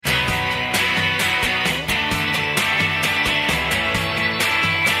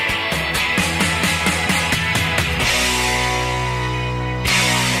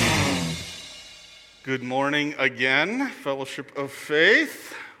Good morning again, Fellowship of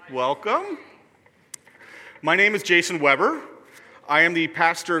Faith. Welcome. My name is Jason Weber. I am the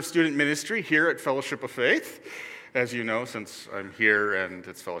pastor of student ministry here at Fellowship of Faith, as you know, since I'm here and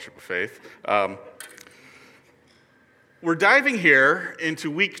it's Fellowship of Faith. We're diving here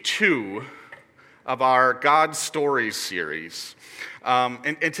into week 2 of our God Stories series.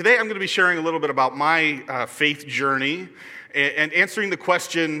 And today I'm going to be sharing a little bit about my faith journey and answering the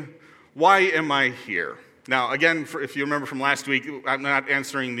question, why am I here? Now, again, if you remember from last week, I'm not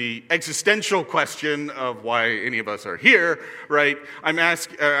answering the existential question of why any of us are here, right? I'm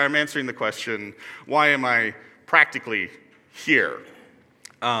answering the question, why am I practically here?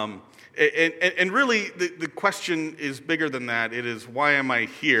 And really, the question is bigger than that. It is, why am I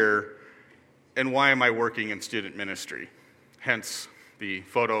here, and why am I working in student ministry? Hence the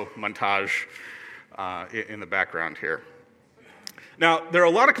photo montage in the background here. Now, there are a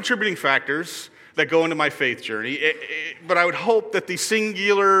lot of contributing factors that go into my faith journey, but I would hope that the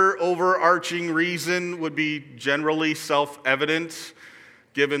singular overarching reason would be generally self-evident,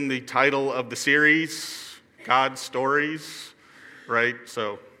 given the title of the series, God Stories, right?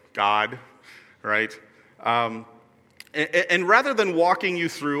 So, God, right? And rather than walking you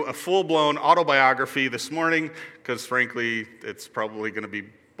through a full-blown autobiography this morning, because frankly, it's probably going to be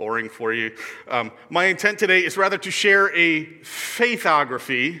boring for you, my intent today is rather to share a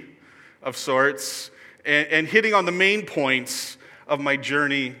faithography of sorts and hitting on the main points of my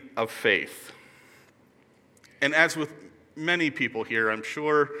journey of faith. And as with many people here, I'm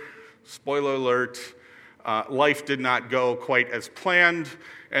sure, spoiler alert, life did not go quite as planned,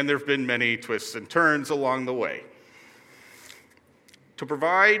 and there have been many twists and turns along the way. To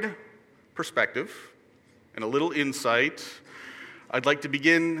provide perspective and a little insight, I'd like to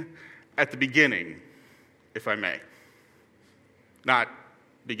begin at the beginning, if I may. Not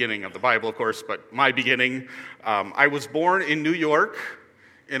beginning of the Bible, of course, but my beginning. I was born in New York,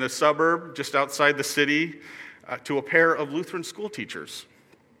 in a suburb just outside the city, to a pair of Lutheran school teachers.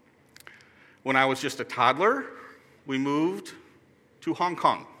 When I was just a toddler, we moved to Hong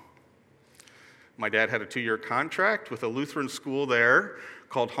Kong. My dad had a 2-year contract with a Lutheran school there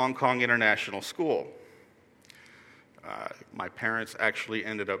called Hong Kong International School. My parents actually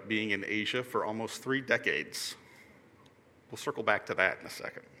ended up being in Asia for almost 3 decades. We'll circle back to that in a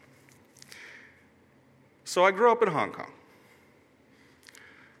second. So I grew up in Hong Kong.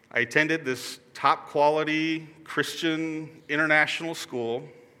 I attended this top-quality Christian international school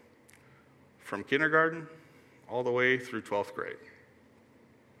from kindergarten all the way through 12th grade.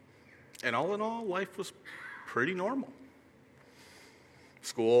 And all in all, life was pretty normal.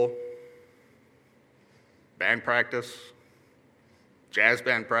 School, band practice, jazz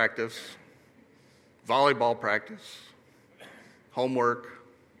band practice, volleyball practice, homework,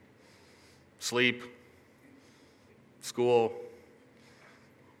 sleep, school,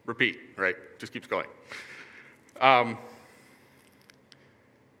 repeat, right? Just keeps going.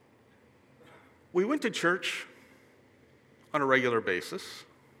 We went to church on a regular basis,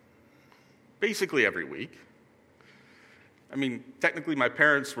 basically every week. I mean, technically my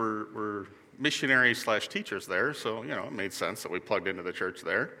parents were missionaries/teachers there, so, it made sense that we plugged into the church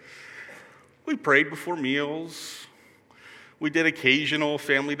there. We prayed before meals. We did occasional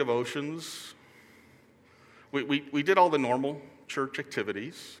family devotions. We did all the normal church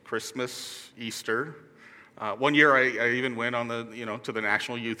activities, Christmas, Easter. One year I even went on to the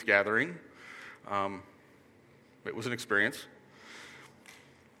National Youth Gathering. It was an experience.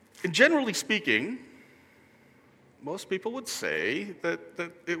 And generally speaking, most people would say that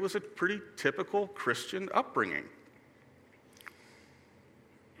it was a pretty typical Christian upbringing.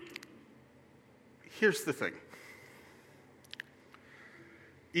 Here's the thing.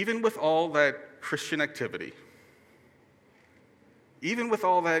 Even with all that Christian activity, even with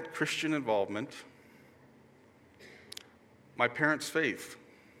all that Christian involvement, my parents' faith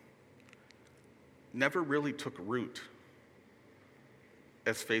never really took root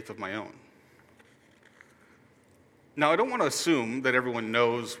as faith of my own. Now, I don't want to assume that everyone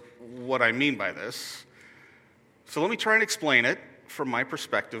knows what I mean by this, so let me try and explain it from my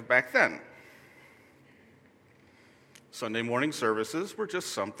perspective back then. Sunday morning services were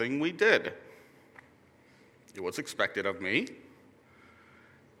just something we did. It was expected of me.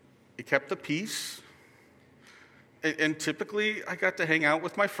 It kept the peace, and typically I got to hang out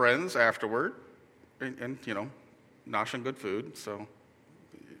with my friends afterward, and nosh on good food, so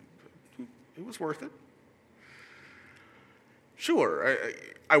it was worth it. Sure,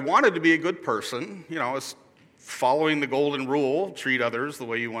 I wanted to be a good person. I was following the golden rule, treat others the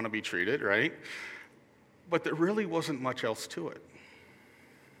way you want to be treated, right? But there really wasn't much else to it.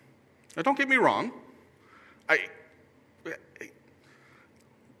 Now, don't get me wrong. I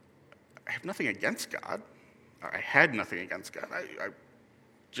have nothing against God. I had nothing against God. I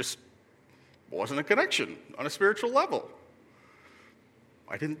just wasn't a connection on a spiritual level.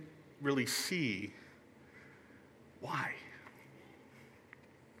 I didn't really see why.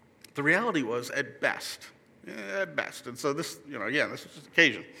 The reality was, at best, and so this, again, this was just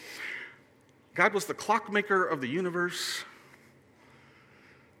occasion. God was the clockmaker of the universe.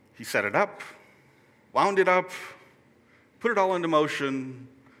 He set it up, wound it up, put it all into motion,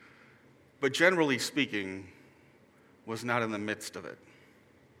 but generally speaking, was not in the midst of it.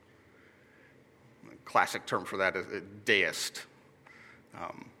 A classic term for that is a deist.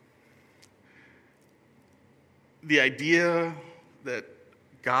 The idea that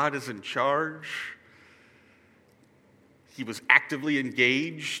God is in charge, he was actively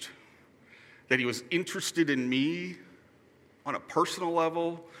engaged, that he was interested in me on a personal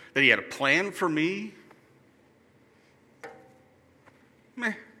level, that he had a plan for me.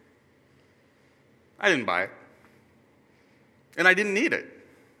 Meh. I didn't buy it. And I didn't need it.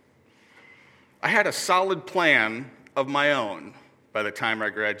 I had a solid plan of my own by the time I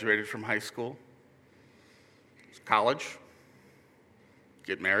graduated from high school. College,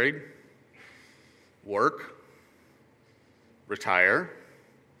 get married, work, retire,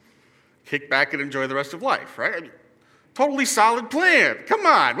 kick back and enjoy the rest of life, right? I mean, totally solid plan. Come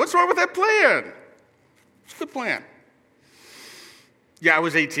on, what's wrong with that plan? It's a good plan. Yeah, I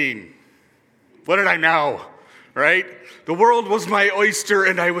was 18. What did I know, right? The world was my oyster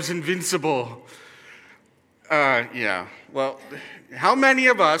and I was invincible. Well, how many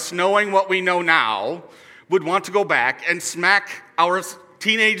of us, knowing what we know now, would want to go back and smack our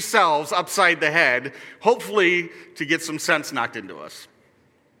teenage selves upside the head, hopefully to get some sense knocked into us?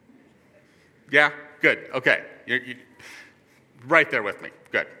 Yeah? Good. Okay. You're right there with me.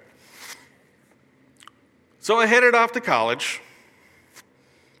 Good. So I headed off to college,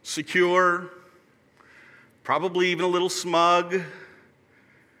 secure, probably even a little smug,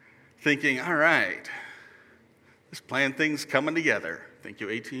 thinking, all right, this plan thing's coming together. Thank you,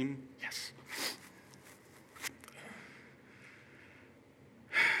 A-Team. Yes.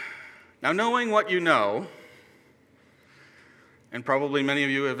 Now, knowing what you know, and probably many of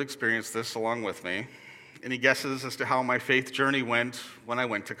you have experienced this along with me, any guesses as to how my faith journey went when I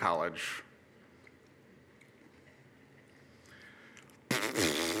went to college?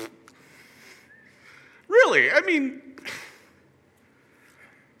 Really? I mean,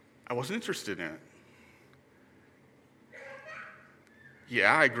 I wasn't interested in it.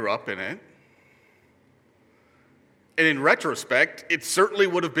 Yeah, I grew up in it. And in retrospect, it certainly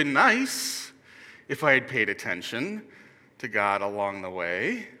would have been nice if I had paid attention to God along the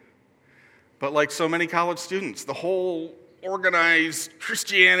way. But like so many college students, the whole organized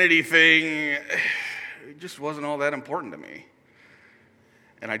Christianity thing, it just wasn't all that important to me.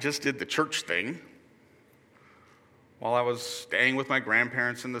 And I just did the church thing while I was staying with my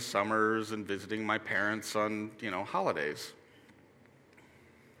grandparents in the summers and visiting my parents on, holidays.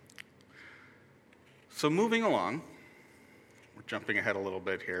 So moving along, we're jumping ahead a little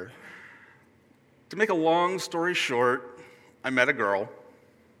bit here. To make a long story short, I met a girl.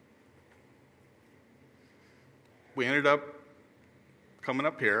 We ended up coming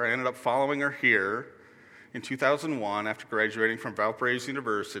up here. I ended up following her here in 2001 after graduating from Valparaiso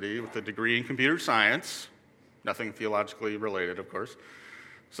University with a degree in computer science. Nothing theologically related, of course.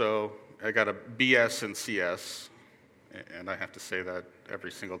 So I got a BS in CS, and I have to say that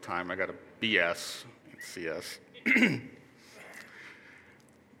every single time. I got a BS in CS.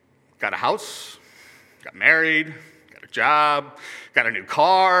 Got a house, got married, got a job, got a new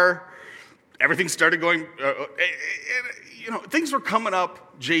car. Everything started going, things were coming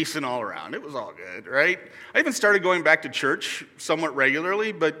up Jason all around. It was all good, right? I even started going back to church somewhat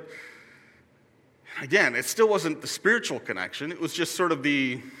regularly, but again, it still wasn't the spiritual connection. It was just sort of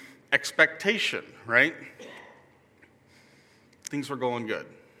the expectation, right? Things were going good.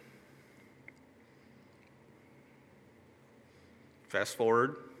 Fast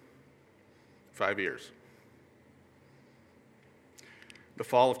forward 5 years. The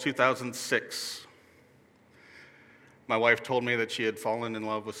fall of 2006, my wife told me that she had fallen in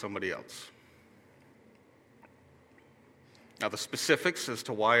love with somebody else. Now, the specifics as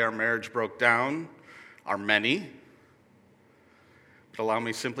to why our marriage broke down are many, but allow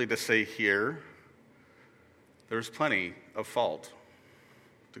me simply to say here, there's plenty of fault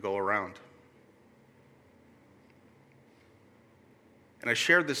to go around. And I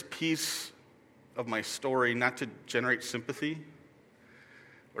shared this piece of my story not to generate sympathy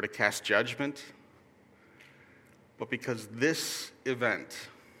or to cast judgment, but because this event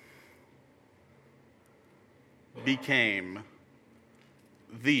became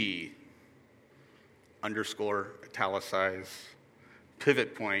the underscore italicize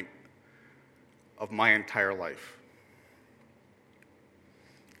pivot point of my entire life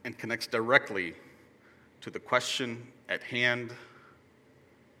and connects directly to the question at hand: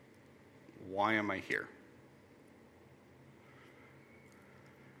 why am I here?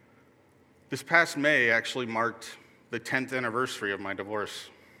 This past May actually marked the 10th anniversary of my divorce.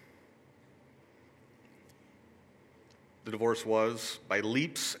 The divorce was, by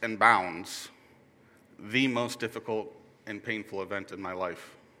leaps and bounds, the most difficult and painful event in my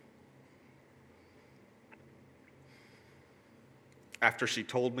life. After she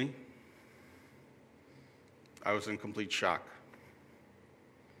told me, I was in complete shock.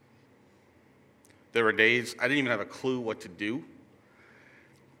 There were days I didn't even have a clue what to do.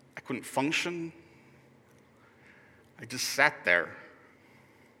 I couldn't function. I just sat there,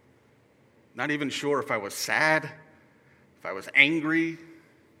 not even sure if I was sad, if I was angry,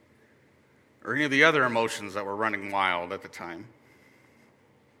 or any of the other emotions that were running wild at the time.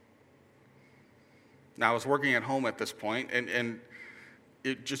 Now, I was working at home at this point, and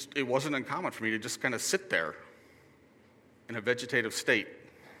it wasn't uncommon for me to just kind of sit there in a vegetative state.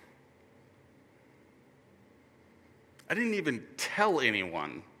 I didn't even tell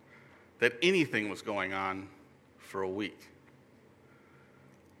anyone that anything was going on for a week.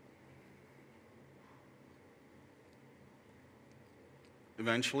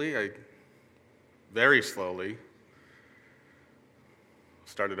 Eventually, I very slowly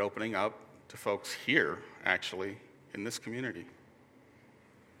started opening up to folks here, actually, in this community.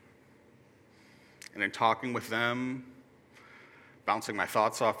 And in talking with them, bouncing my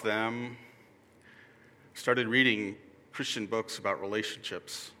thoughts off them, started reading Christian books about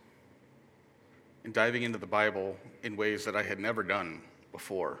relationships and diving into the Bible in ways that I had never done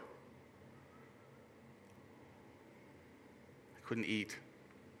before. I couldn't eat.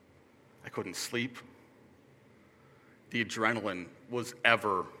 I couldn't sleep. The adrenaline was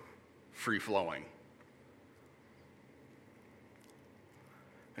ever free-flowing.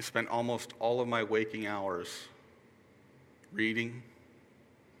 I spent almost all of my waking hours reading,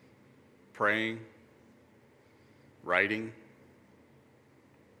 praying, writing.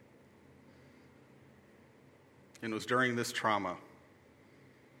 And it was during this trauma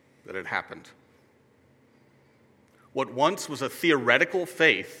that it happened. What once was a theoretical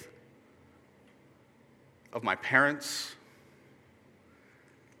faith of my parents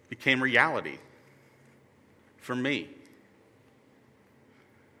became reality for me.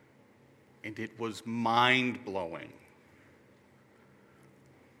 And it was mind-blowing.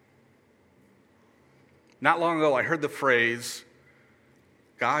 Not long ago, I heard the phrase,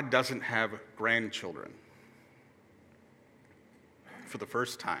 God doesn't have grandchildren, for the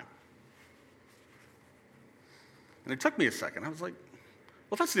first time. And it took me a second. I was like,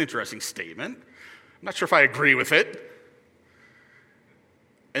 well, that's an interesting statement. I'm not sure if I agree with it.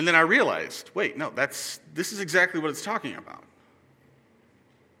 And then I realized, wait, no, this is exactly what it's talking about.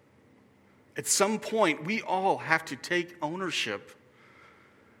 At some point, we all have to take ownership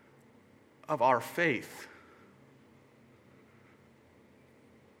of our faith.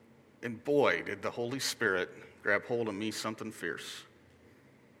 And boy, did the Holy Spirit grab hold of me something fierce.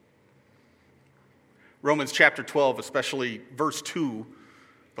 Romans chapter 12, especially verse 2,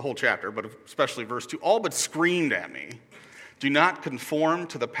 the whole chapter, but especially verse 2, all but screamed at me. Do not conform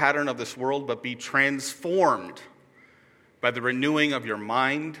to the pattern of this world, but be transformed by the renewing of your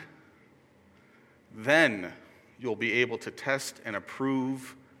mind. Then you'll be able to test and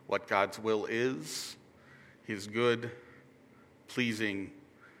approve what God's will is, his good, pleasing,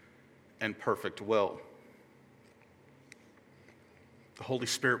 and perfect will. The Holy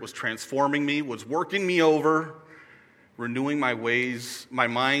Spirit was transforming me, was working me over, renewing my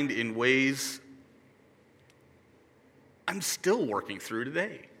mind in ways I'm still working through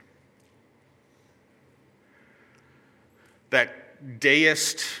today. That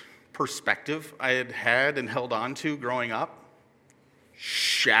deist perspective I had and held on to growing up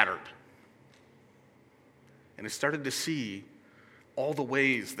shattered. And I started to see all the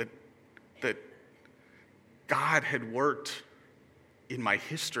ways that God had worked in my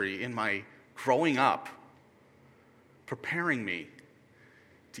history, in my growing up, preparing me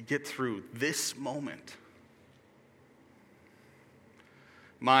to get through this moment.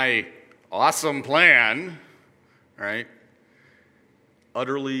 My awesome plan, right,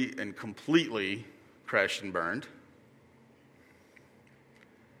 utterly and completely crashed and burned.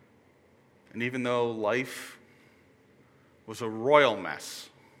 And even though life was a royal mess,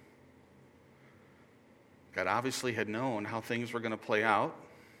 God obviously had known how things were going to play out.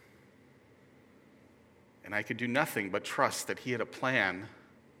 And I could do nothing but trust that he had a plan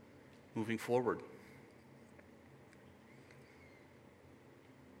moving forward.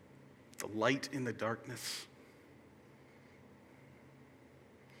 The light in the darkness.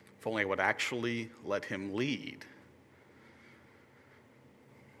 If only I would actually let him lead.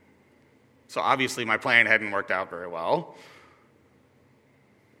 So obviously my plan hadn't worked out very well.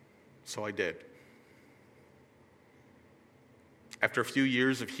 So I did. After a few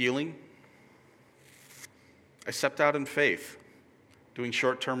years of healing, I stepped out in faith, doing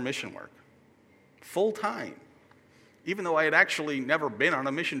short-term mission work, full-time, even though I had actually never been on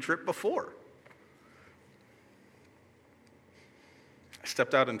a mission trip before. I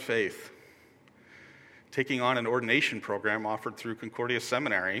stepped out in faith, taking on an ordination program offered through Concordia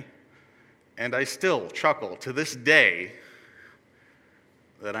Seminary, and I still chuckle to this day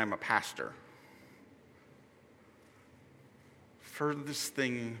that I'm a pastor. Furthest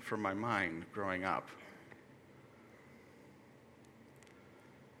thing from my mind growing up.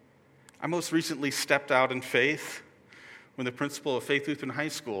 I most recently stepped out in faith when the principal of Faith Lutheran High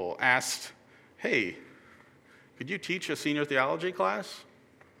School asked, "Hey, could you teach a senior theology class?"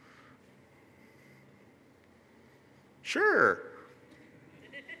 Sure.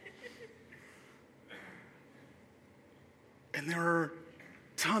 And there are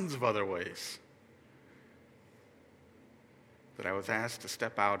tons of other ways that I was asked to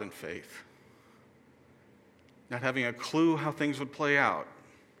step out in faith, not having a clue how things would play out,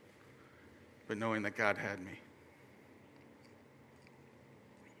 but knowing that God had me.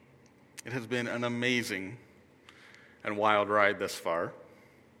 It has been an amazing and wild ride thus far,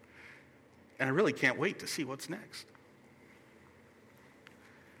 and I really can't wait to see what's next.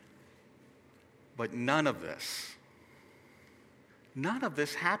 But none of this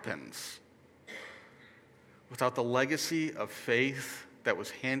happens without the legacy of faith that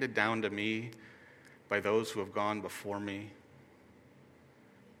was handed down to me by those who have gone before me,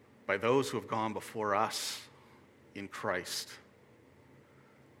 by those who have gone before us in Christ,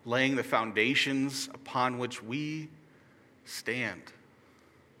 laying the foundations upon which we stand.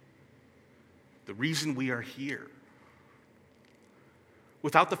 The reason we are here.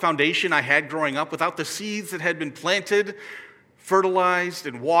 Without the foundation I had growing up, without the seeds that had been planted, fertilized,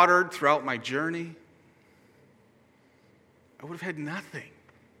 and watered throughout my journey, I would have had nothing.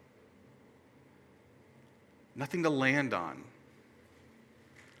 Nothing to land on.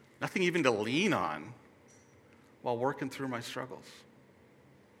 Nothing even to lean on while working through my struggles.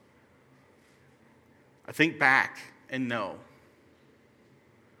 I think back and know,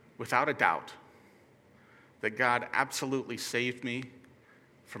 without a doubt, that God absolutely saved me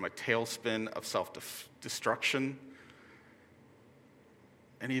from a tailspin of self-destruction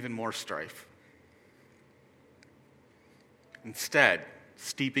and even more strife. Instead,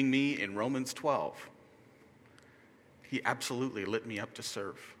 steeping me in Romans 12, he absolutely lit me up to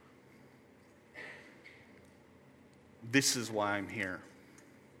serve. This is why I'm here.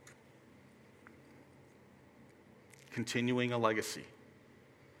 Continuing a legacy.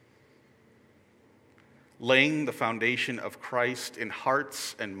 Laying the foundation of Christ in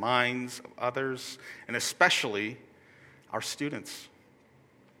hearts and minds of others, and especially our students.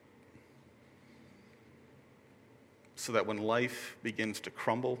 So that when life begins to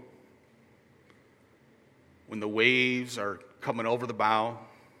crumble, when the waves are coming over the bow,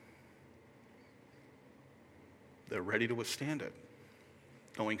 they're ready to withstand it,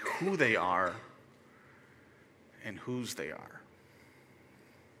 knowing who they are and whose they are.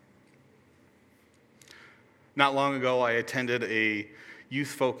 Not long ago, I attended a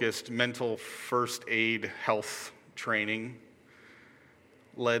youth-focused mental first aid health training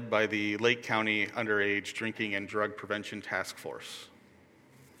led by the Lake County Underage Drinking and Drug Prevention Task Force.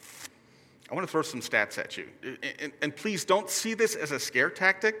 I want to throw some stats at you. And please don't see this as a scare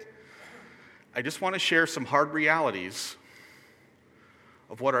tactic. I just want to share some hard realities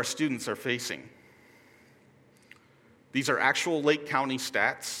of what our students are facing. These are actual Lake County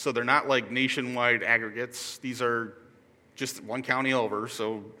stats, so they're not like nationwide aggregates. These are just one county over,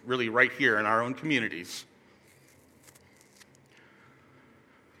 so really right here in our own communities.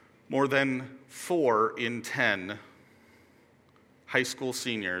 More than 4 in 10 high school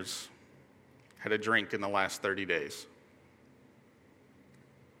seniors had a drink in the last 30 days.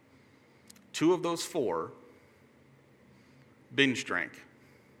 2 of those 4 binge drank.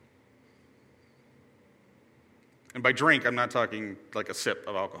 And by drink, I'm not talking like a sip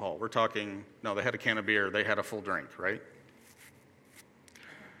of alcohol. We're talking, no, they had a can of beer, they had a full drink, right?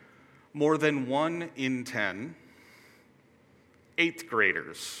 More than 1 in 10 8th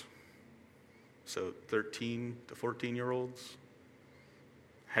graders, so 13 to 14-year-olds,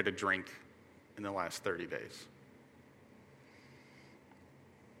 had a drink in the last 30 days.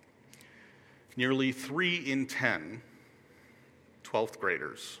 Nearly 3 in 10 12th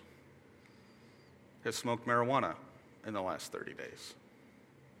graders have smoked marijuana in the last 30 days.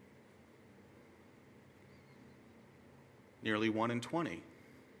 Nearly 1 in 20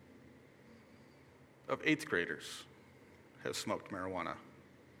 of 8th graders have smoked marijuana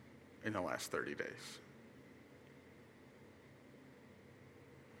in the last 30 days.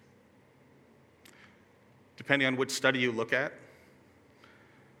 Depending on which study you look at,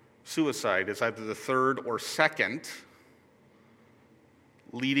 suicide is either the third or second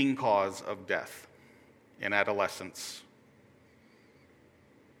leading cause of death in adolescence,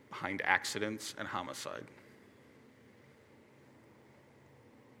 behind accidents and homicide.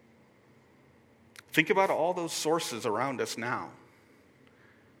 Think about all those sources around us now,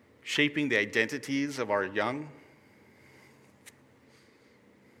 shaping the identities of our young,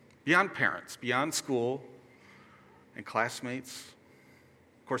 beyond parents, beyond school and classmates.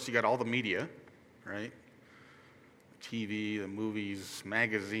 Of course, you got all the media, right? The TV, the movies,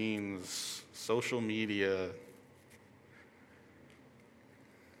 magazines, social media.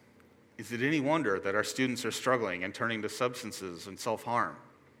 Is it any wonder that our students are struggling and turning to substances and self-harm?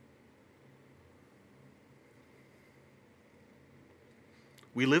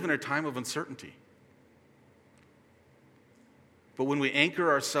 We live in a time of uncertainty. But when we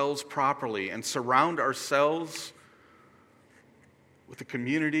anchor ourselves properly and surround ourselves with a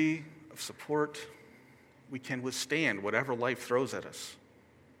community of support, we can withstand whatever life throws at us.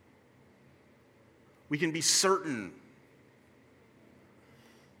 We can be certain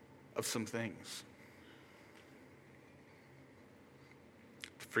of some things.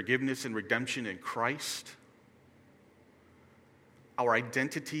 Forgiveness and redemption in Christ, our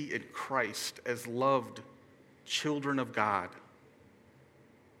identity in Christ as loved children of God.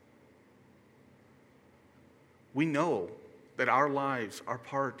 We know that our lives are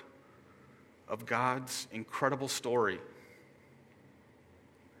part of God's incredible story.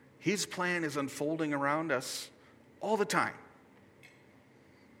 His plan is unfolding around us all the time.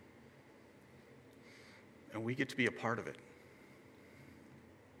 And we get to be a part of it.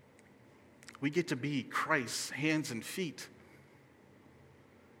 We get to be Christ's hands and feet.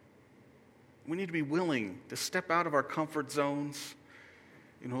 We need to be willing to step out of our comfort zones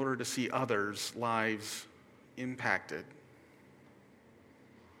in order to see others' lives impacted.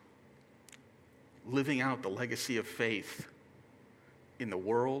 Living out the legacy of faith in the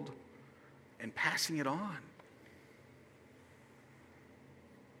world and passing it on.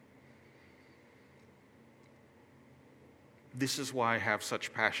 This is why I have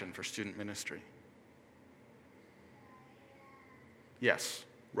such passion for student ministry. Yes,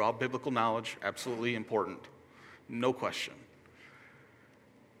 raw biblical knowledge, absolutely important. No question.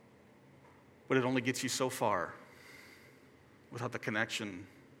 But it only gets you so far without the connection,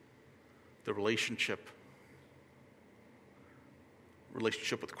 the relationship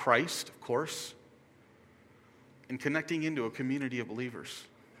with Christ, of course, and connecting into a community of believers.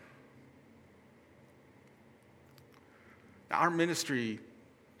 Now, our ministry,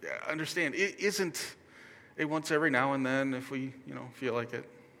 understand, it isn't a once every now and then if we, feel like it.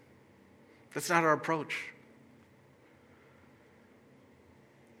 That's not our approach.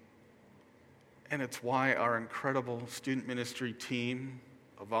 And it's why our incredible student ministry team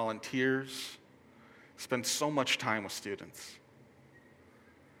of volunteers spend so much time with students.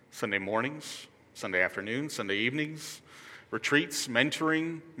 Sunday mornings, Sunday afternoons, Sunday evenings, retreats,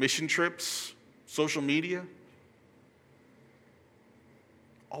 mentoring, mission trips, social media.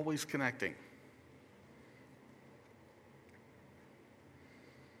 Always connecting.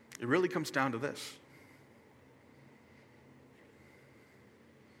 It really comes down to this.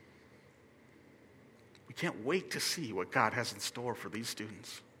 We can't wait to see what God has in store for these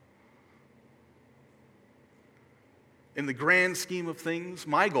students. In the grand scheme of things,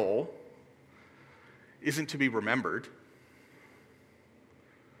 my goal isn't to be remembered,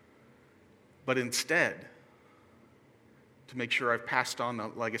 but instead to make sure I've passed on the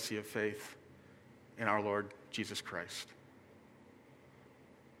legacy of faith in our Lord Jesus Christ.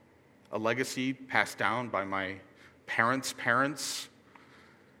 A legacy passed down by my parents' parents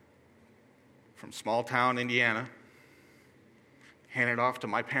from small town Indiana, handed off to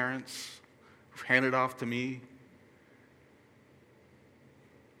my parents, handed off to me.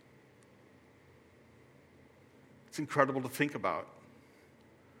 It's incredible to think about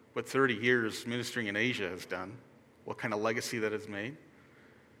what 30 years ministering in Asia has done, what kind of legacy that has made,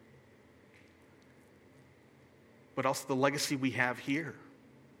 but also the legacy we have here.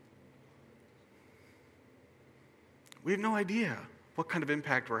 We have no idea what kind of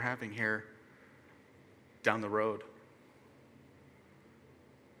impact we're having here down the road.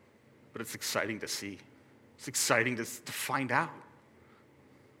 But it's exciting to see. It's exciting to find out.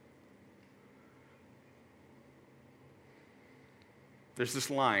 There's this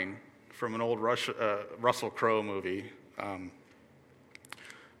line from an old Russell Crowe movie, and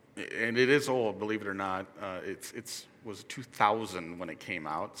it is old, believe it or not. It was 2000 when it came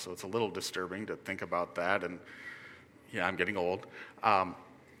out, so it's a little disturbing to think about that. And yeah, I'm getting old.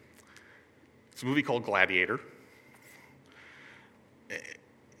 It's a movie called Gladiator.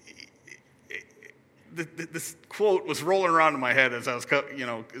 This quote was rolling around in my head as I was,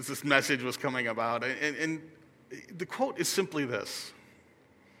 as this message was coming about, and the quote is simply this: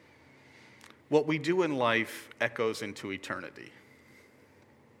 "What we do in life echoes into eternity."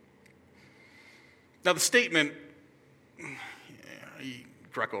 Now, the statement,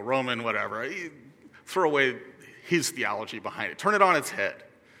 Greco-Roman, whatever, throw away his theology behind it. Turn it on its head.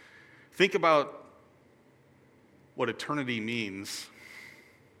 Think about what eternity means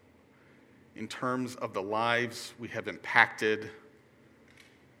in terms of the lives we have impacted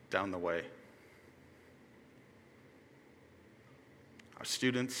down the way. Our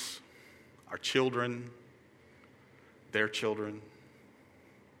students, our children, their children.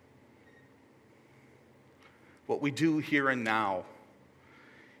 What we do here and now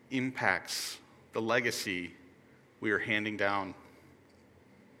impacts the legacy we are handing down.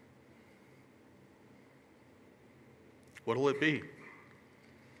 What will it be?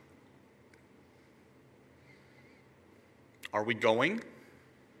 Are we going?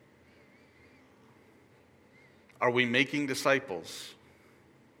 Are we making disciples?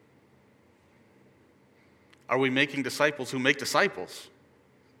 Are we making disciples who make disciples?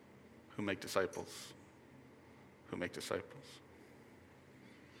 Who make disciples? Who make disciples?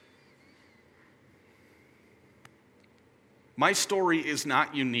 My story is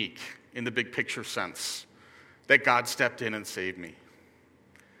not unique in the big picture sense that God stepped in and saved me.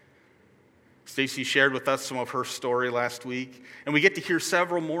 Stacy shared with us some of her story last week, and we get to hear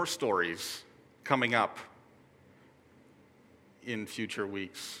several more stories coming up in future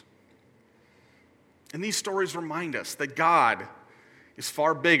weeks. And these stories remind us that God is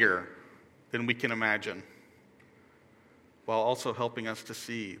far bigger than we can imagine, while also helping us to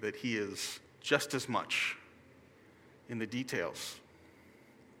see that He is just as much in the details.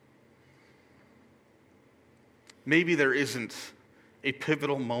 Maybe there isn't a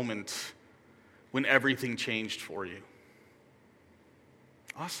pivotal moment when everything changed for you.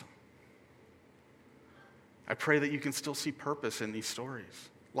 Awesome. I pray that you can still see purpose in these stories.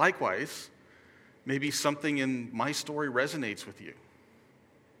 Likewise, maybe something in my story resonates with you.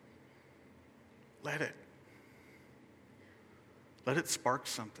 Let it. Let it spark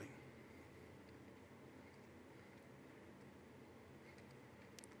something.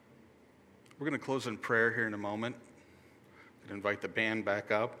 We're going to close in prayer here in a moment and invite the band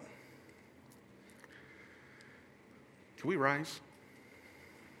back up. Can we rise?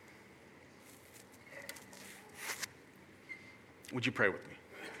 Would you pray with me?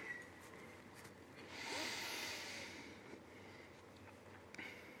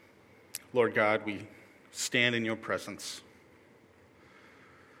 Lord God, we stand in your presence.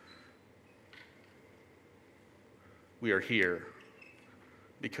 We are here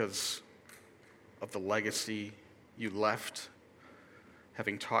because of the legacy you left,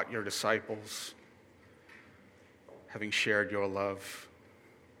 having taught your disciples, having shared your love,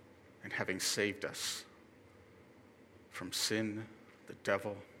 and having saved us from sin, the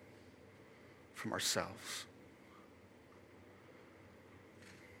devil, from ourselves.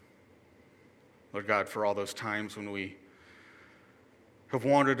 Lord God, for all those times when we have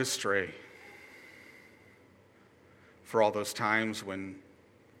wandered astray, for all those times when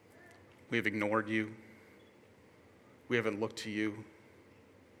we have ignored you, we haven't looked to you,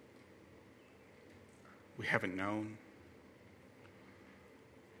 we haven't known.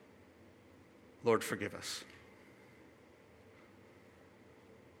 Lord, forgive us.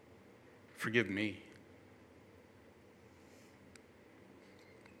 Forgive me.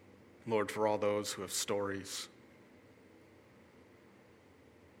 Lord, for all those who have stories,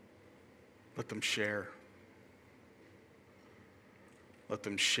 let them share. Let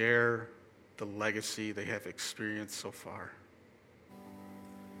them share the legacy they have experienced so far.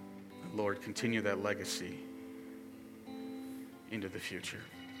 And Lord, continue that legacy into the future.